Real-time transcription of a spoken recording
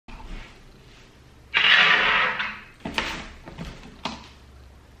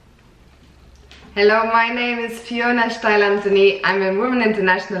Hello, my name is Fiona Steil-Antoni. I'm a Women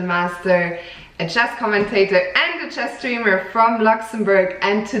International Master, a chess commentator and a chess streamer from Luxembourg,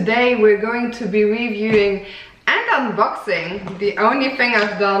 and today we're going to be reviewing and unboxing. The only thing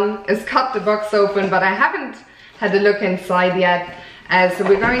I've done is cut the box open, but I haven't had a look inside yet. So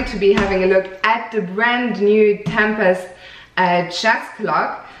we're going to be having a look at the brand new Tempest chess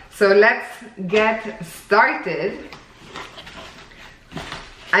clock. So let's get started.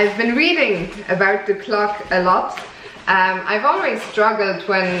 I've been reading about the clock a lot. I've always struggled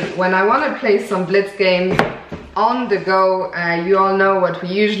when I want to play some blitz games on the go. You all know what we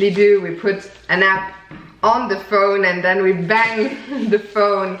usually do. We put an app on the phone and then we bang the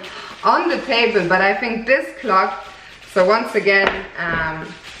phone on the table. But I think this clock, so once again,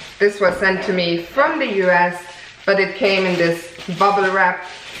 this was sent to me from the US, but it came in this bubble wrap.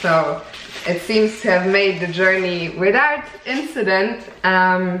 So it seems to have made the journey without incident,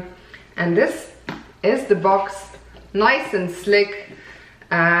 and this is the box, nice and slick.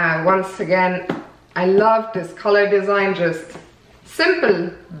 Once again, I love this color design, just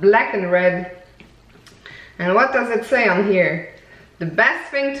simple black and red. And what does it say on here? The best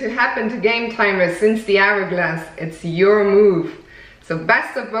thing to happen to game timers since the hourglass, it's your move. So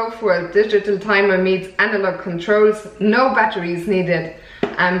best of both worlds, digital timer meets analog controls, no batteries needed.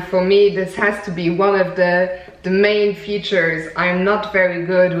 And for me, this has to be one of the main features. I'm not very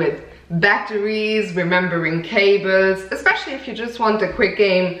good with batteries, remembering cables, especially if you just want a quick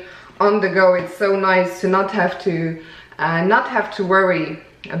game on the go. It's so nice to not have to worry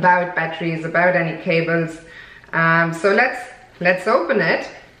about batteries, about any cables. So let's open it.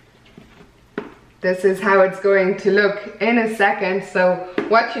 This is how it's going to look in a second. So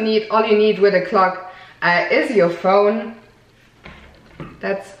what you need, all you need with a clock is your phone.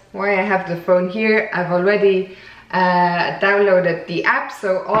 That's why I have the phone here. I've already downloaded the app,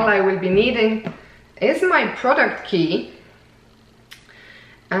 so all I will be needing is my product key.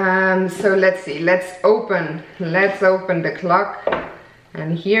 So let's see, let's open the clock,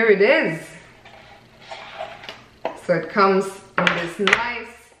 and here it is. So it comes in this nice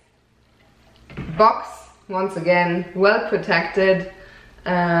box, once again, well protected.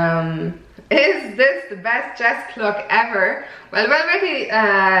 Is this the best chess clock ever? Well, we already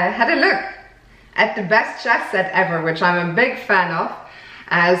had a look at the best chess set ever, which I'm a big fan of.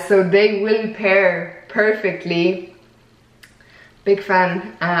 So they will pair perfectly. Big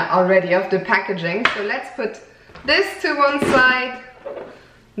fan already of the packaging. So let's put this to one side,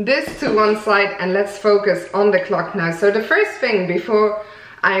 this to one side, and let's focus on the clock now. So the first thing, before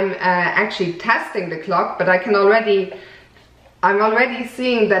I'm actually testing the clock, but I'm already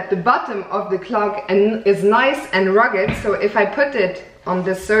seeing that the bottom of the clock is nice and rugged. So if I put it on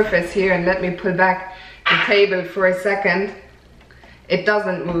this surface here, and let me pull back the table for a second, it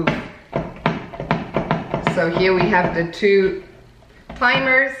doesn't move. So here we have the two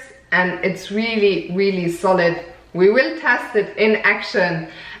timers, and it's really solid. We will test it in action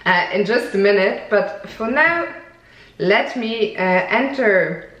in just a minute, but for now, let me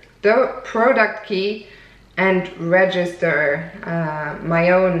enter the product key and register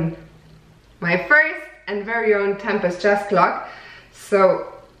my first and very own Tempest chess clock. So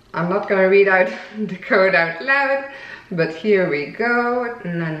I'm not gonna read out the code out loud, but here we go.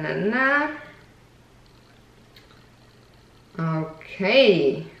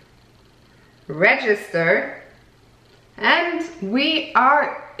 Okay, register, and we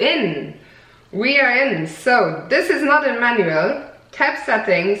are in. So this is not a manual. Tap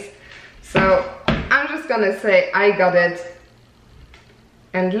settings. So I'm just gonna say I got it,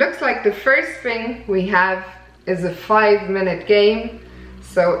 and looks like the first thing we have is a 5-minute game.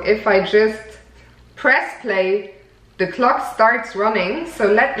 So if I just press play, the clock starts running. So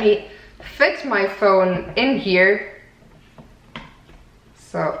let me fit my phone in here.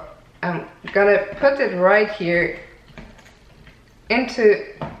 So I'm gonna put it right here into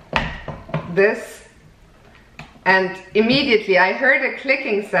this, and immediately I heard a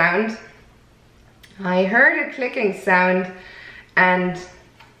clicking sound. And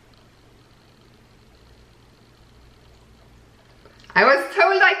I was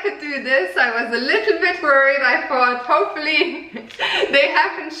told I could do this. I was a little bit worried. I thought hopefully they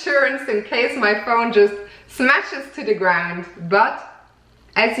have insurance in case my phone just smashes to the ground. But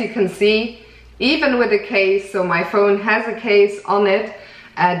as you can see, even with a case, so my phone has a case on it.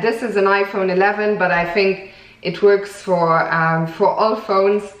 This is an iPhone 11, but I think it works for all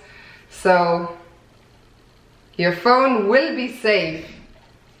phones. So your phone will be safe.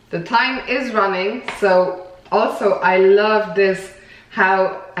 The time is running. So also I love this,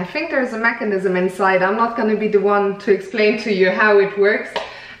 how I think there's a mechanism inside. I'm not going to be the one to explain to you how it works,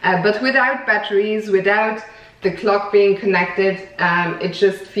 but without batteries, without the clock being connected. It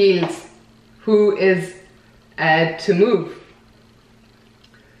just feels who is to move.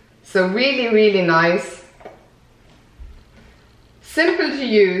 So really, really nice, simple to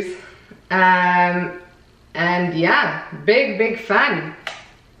use, and yeah, big fan.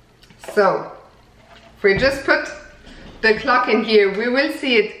 So if we just put the clock in here, we will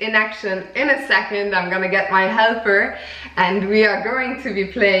see it in action in a second. I'm gonna get my helper and we are going to be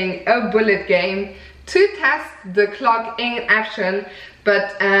playing a bullet game to test the clock in action.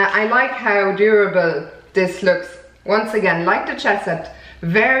 But I like how durable this looks. Once again, like the chess set,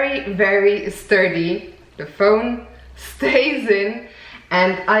 very sturdy. The phone stays in,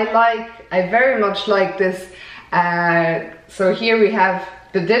 and I very much like this. So here we have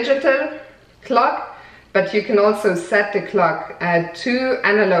the digital clock, but you can also set the clock to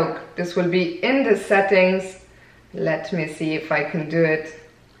analog. This will be in the settings. Let me see if I can do it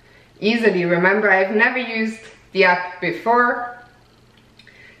easily. Remember, I've never used the app before,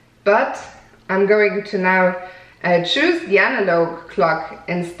 but I'm going to now choose the analog clock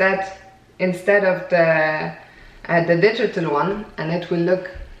instead of the digital one, and it will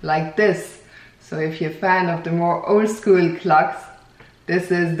look like this. So if you're a fan of the more old school clocks,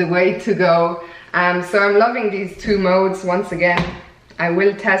 this is the way to go. So I'm loving these two modes. Once again, I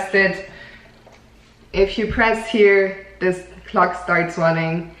will test it. If you press here, this clock starts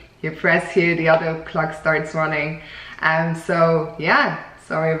running. You press here, the other clock starts running. So yeah,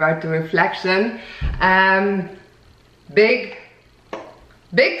 sorry about the reflection. Big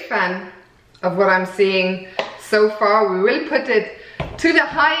fan of what I'm seeing so far. We will put it to the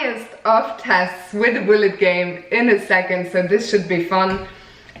highest of tests with the bullet game in a second, so this should be fun.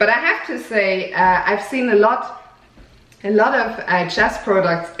 But I have to say, I've seen a lot of chess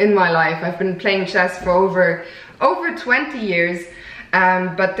products in my life. I've been playing chess for over 20 years,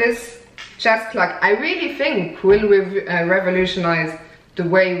 but this chess clock, I really think, will revolutionize the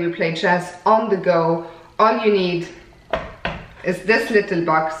way we play chess on the go. All you need is this little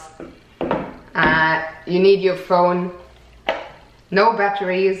box. You need your phone, no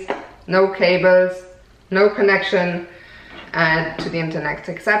batteries, no cables, no connection to the internet,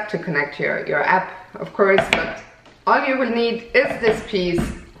 except to connect your app, of course. But all you will need is this piece.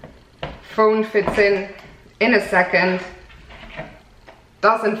 Phone fits in a second,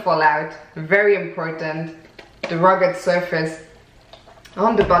 doesn't fall out, very important. The rugged surface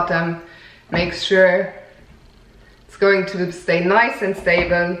on the bottom makes sure it's going to stay nice and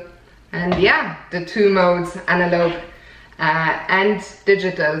stable. And yeah, the two modes, analog and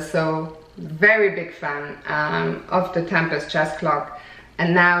digital. So very big fan of the Tempest chess clock.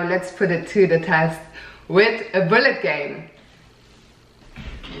 And now let's put it to the test with a bullet game.